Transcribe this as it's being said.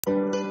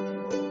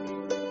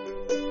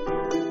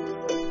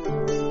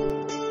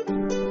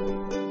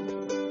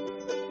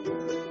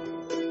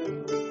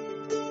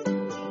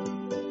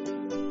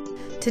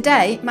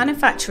Today,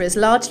 manufacturers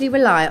largely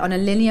rely on a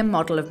linear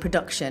model of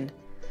production.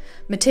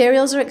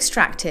 Materials are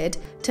extracted,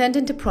 turned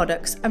into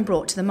products and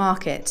brought to the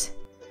market.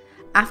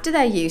 After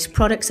their use,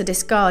 products are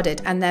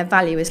discarded and their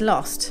value is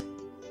lost.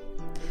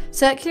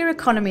 Circular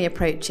economy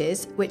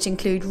approaches, which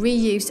include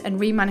reuse and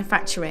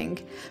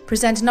remanufacturing,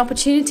 present an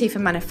opportunity for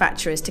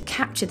manufacturers to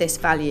capture this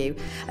value,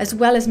 as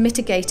well as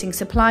mitigating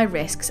supply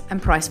risks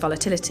and price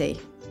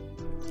volatility.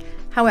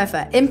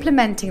 However,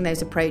 implementing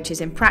those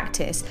approaches in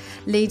practice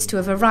leads to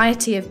a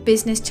variety of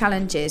business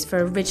challenges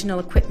for original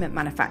equipment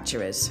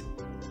manufacturers.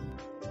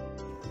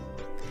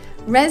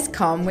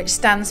 ResCoM, which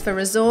stands for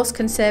Resource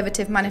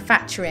Conservative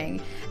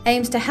Manufacturing,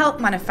 aims to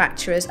help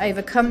manufacturers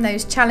overcome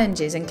those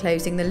challenges in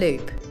closing the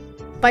loop.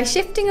 By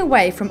shifting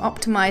away from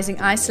optimising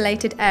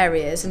isolated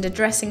areas and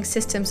addressing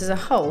systems as a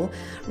whole,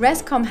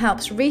 ResCoM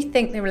helps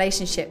rethink the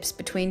relationships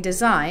between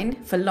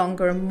design for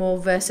longer and more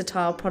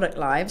versatile product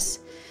lives,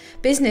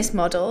 business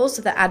models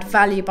that add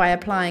value by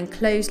applying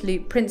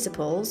closed-loop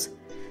principles,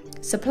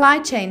 supply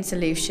chain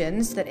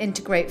solutions that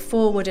integrate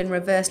forward and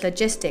reverse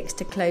logistics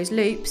to close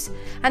loops,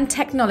 and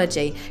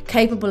technology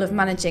capable of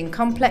managing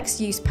complex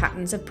use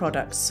patterns of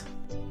products.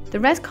 The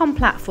ResCoM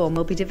platform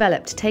will be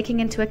developed taking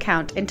into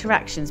account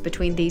interactions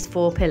between these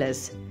four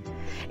pillars.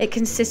 It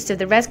consists of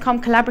the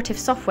ResCoM collaborative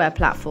software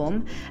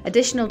platform,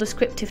 additional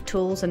descriptive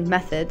tools and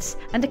methods,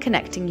 and a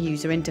connecting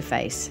user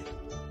interface.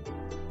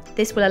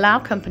 This will allow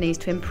companies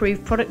to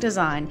improve product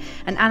design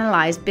and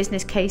analyse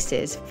business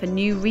cases for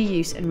new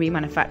reuse and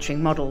remanufacturing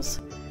models.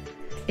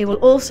 It will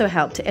also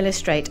help to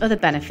illustrate other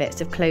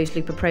benefits of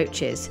closed-loop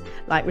approaches,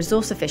 like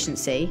resource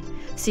efficiency,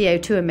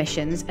 CO2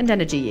 emissions, and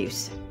energy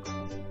use.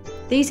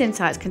 These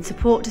insights can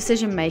support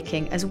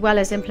decision-making as well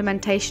as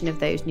implementation of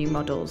those new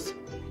models.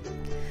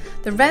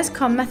 The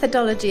ResCoM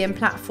methodology and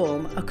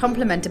platform are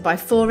complemented by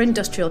 4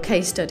 industrial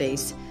case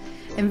studies: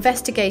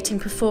 investigating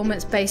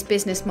performance-based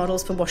business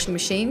models for washing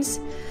machines,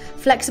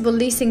 flexible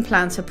leasing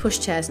plans for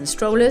pushchairs and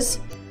strollers,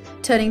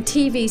 turning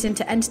TVs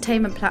into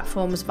entertainment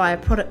platforms via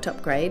product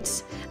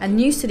upgrades, and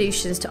new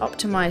solutions to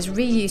optimise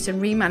reuse and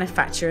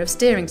remanufacture of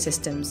steering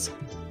systems.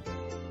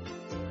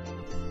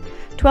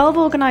 12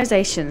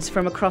 organisations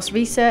from across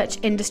research,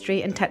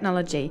 industry and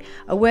technology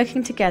are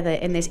working together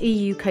in this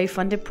EU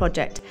co-funded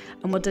project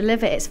and will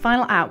deliver its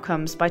final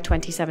outcomes by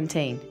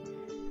 2017.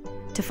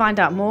 To find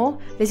out more,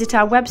 visit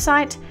our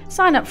website,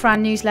 sign up for our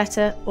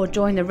newsletter or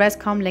join the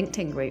ResCoM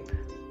LinkedIn group.